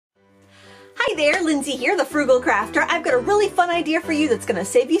there, Lindsay here, the Frugal Crafter. I've got a really fun idea for you that's going to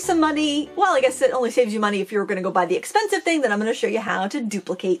save you some money. Well, I guess it only saves you money if you're going to go buy the expensive thing that I'm going to show you how to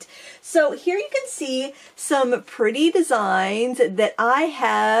duplicate. So here you can see some pretty designs that I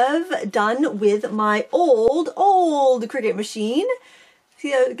have done with my old Cricut machine.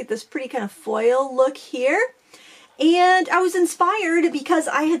 See how I get this pretty kind of foil look here? And I was inspired because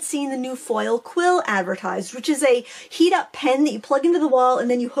I had seen the new Foil Quill advertised, which is a heat-up pen that you plug into the wall and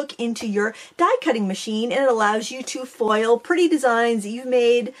then you hook into your die cutting machine, and it allows you to foil pretty designs that you've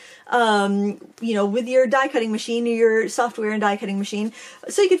made, you know, with your die cutting machine or your software and die cutting machine.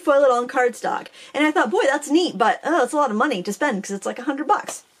 So you could foil it all in cardstock. And I thought, boy, that's neat, but it's a lot of money to spend because it's like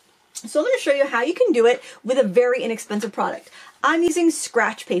 $100. So I'm going to show you how you can do it with a very inexpensive product. I'm using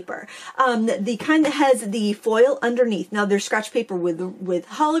scratch paper, the kind that has the foil underneath. Now there's scratch paper with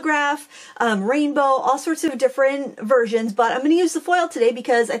holograph, rainbow, all sorts of different versions, but I'm going to use the foil today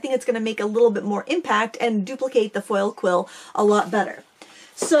because I think it's going to make a little bit more impact and duplicate the Foil Quill a lot better.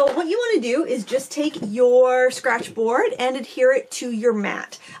 So what you want to do is just take your scratch board and adhere it to your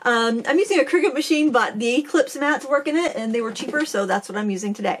mat. I'm using a Cricut machine, but the Eclipse mats work in it and they were cheaper, so that's what I'm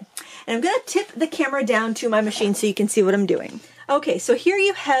using today. And I'm going to tip the camera down to my machine so you can see what I'm doing. Okay, so here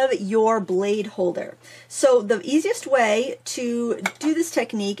you have your blade holder. So the easiest way to do this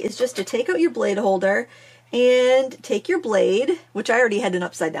technique is just to take out your blade holder and take your blade, which I already had an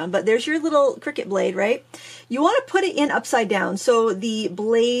upside down, but there's your little Cricut blade, right? You want to put it in upside down so the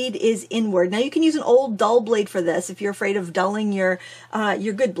blade is inward. Now you can use an old dull blade for this if you're afraid of dulling your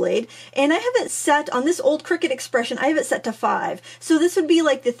good blade. And I have it set on this old Cricut Expression. I have it set to 5. So this would be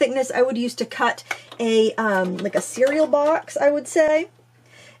like the thickness I would use to cut a like a cereal box, I would say.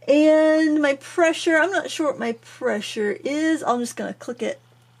 And my pressure, I'm not sure what my pressure is. I'm just gonna click it.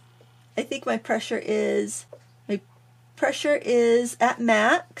 I think my pressure is at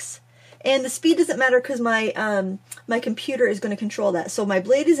max, and the speed doesn't matter because my my computer is going to control that. So my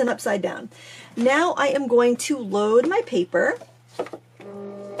blade is in upside down. Now I am going to load my paper,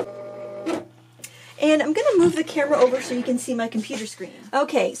 and I'm going to move the camera over so you can see my computer screen.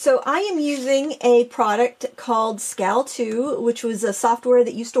 Okay, so I am using a product called Scal2, which was a software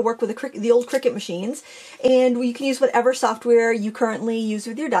that used to work with the old Cricut machines, and you can use whatever software you currently use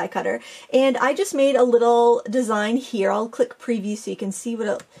with your die cutter. And I just made a little design here. I'll click preview so you can see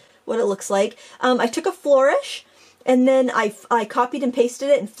what it looks like. I took a flourish, and then I copied and pasted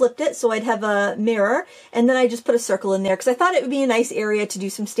it and flipped it so I'd have a mirror, and then I just put a circle in there because I thought it would be a nice area to do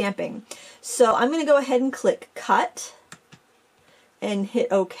some stamping. So I'm going to go ahead and click cut and hit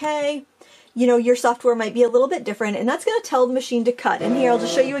OK. You know, your software might be a little bit different, and that's going to tell the machine to cut. And here I'll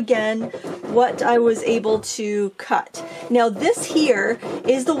just show you again what I was able to cut. Now this here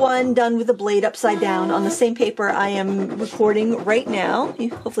is the one done with the blade upside down on the same paper I am recording right now.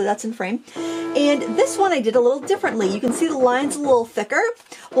 Hopefully that's in frame. And this one I did a little differently. You can see the lines a little thicker.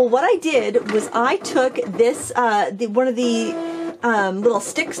 Well, what I did was I took this, one of the little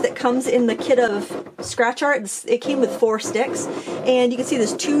sticks that comes in the kit of scratch art. It came with 4 sticks, and you can see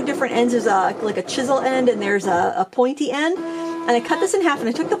there's 2 different ends. There's like a chisel end and there's a pointy end. And I cut this in half, and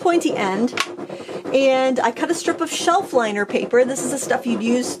I took the pointy end and I cut a strip of shelf liner paper. This is the stuff you'd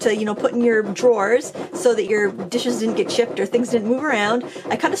use to, you know, put in your drawers so that your dishes didn't get chipped or things didn't move around.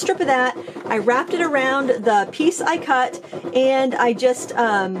 I cut a strip of that, I wrapped it around the piece I cut, and I just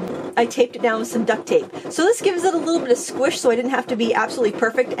I taped it down with some duct tape. So this gives it a little bit of squish so I didn't have to be absolutely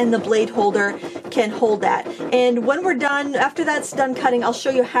perfect, and the blade holder can hold that. And when we're done, after that's done cutting, I'll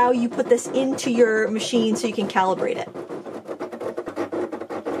show you how you put this into your machine so you can calibrate it.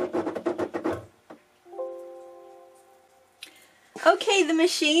 Okay, the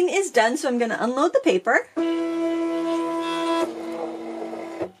machine is done, so I'm going to unload the paper.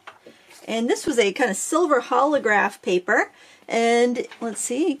 And this was a kind of silver holograph paper. And let's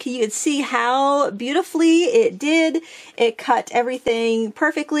see, you can see how beautifully it did. It cut everything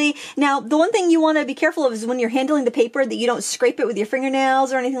perfectly. Now, the one thing you want to be careful of is when you're handling the paper that you don't scrape it with your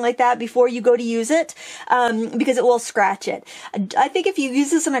fingernails or anything like that before you go to use it, because it will scratch it. I think if you use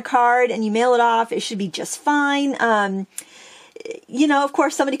this on a card and you mail it off, it should be just fine. You know, of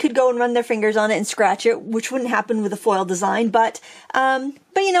course, somebody could go and run their fingers on it and scratch it, which wouldn't happen with a foil design. But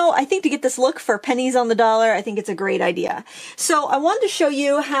you know, I think to get this look for pennies on the dollar, I think it's a great idea. So I wanted to show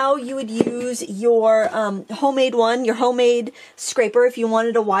you how you would use your homemade one, your homemade scraper, if you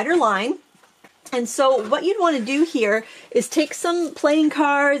wanted a wider line. And so what you'd want to do here is take some playing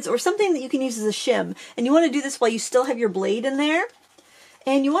cards or something that you can use as a shim. And you want to do this while you still have your blade in there.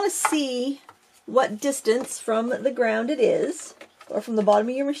 And you want to see what distance from the ground it is, or from the bottom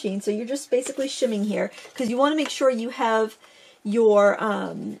of your machine. So you're just basically shimming here because you want to make sure you have your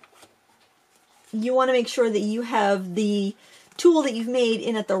you want to make sure that you have the tool that you've made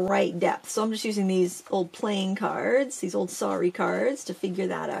in at the right depth. So I'm just using these old playing cards, these old sorry cards, to figure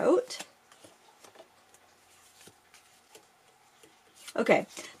that out. Okay,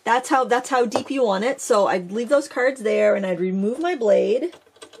 that's how deep you want it. So I'd leave those cards there and I'd remove my blade.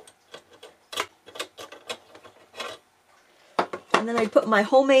 And then I'd put my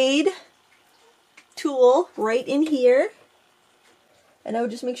homemade tool right in here. And I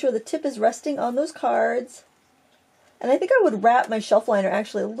would just make sure the tip is resting on those cards. And I think I would wrap my shelf liner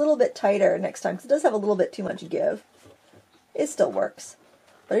actually a little bit tighter next time, because it does have a little bit too much give. It still works.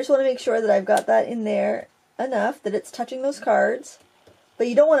 But I just want to make sure that I've got that in there enough that it's touching those cards. But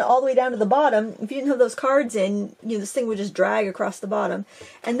you don't want it all the way down to the bottom. If you didn't have those cards in, this thing would just drag across the bottom.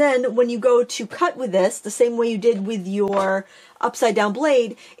 And then when you go to cut with this, the same way you did with your upside down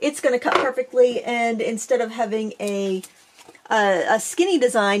blade, it's going to cut perfectly, and instead of having a skinny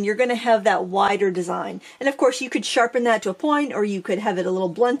design, you're going to have that wider design. And of course, you could sharpen that to a point, or you could have it a little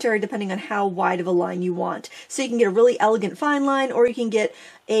blunter, depending on how wide of a line you want. So you can get a really elegant fine line, or you can get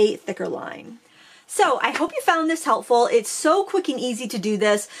a thicker line. So I hope you found this helpful. It's so quick and easy to do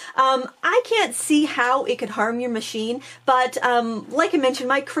this. I can't see how it could harm your machine, but like I mentioned,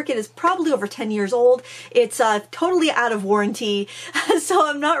 my Cricut is probably over 10 years old. It's totally out of warranty, so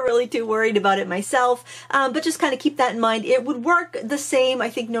I'm not really too worried about it myself, but just kind of keep that in mind. It would work the same, I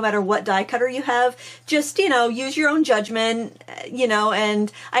think, no matter what die cutter you have. Just, use your own judgment,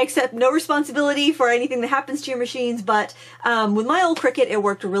 and I accept no responsibility for anything that happens to your machines, but with my old Cricut, it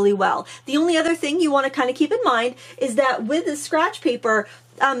worked really well. The only other thing you want to kind of keep in mind is that with the scratch paper,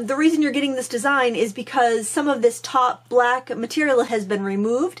 the reason you're getting this design is because some of this top black material has been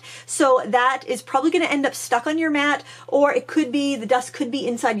removed, so that is probably going to end up stuck on your mat, or it could be, the dust could be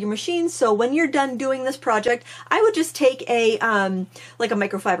inside your machine. So when you're done doing this project, I would just take a like a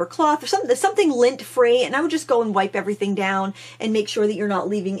microfiber cloth or something lint free, and I would just go and wipe everything down and make sure that you're not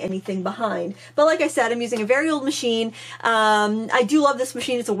leaving anything behind. But like I said, I'm using a very old machine. I do love this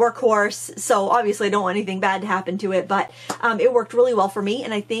machine. It's a workhorse, so obviously I don't want anything bad to happen to it, but it worked really well for me,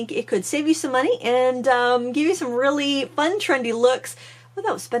 and I think it could save you some money and give you some really fun, trendy looks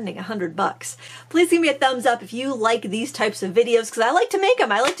without spending $100. Please give me a thumbs up if you like these types of videos, because I like to make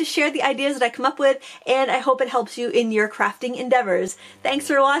them. I like to share the ideas that I come up with, and I hope it helps you in your crafting endeavors. Thanks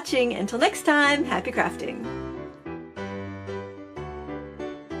for watching. Until next time, happy crafting.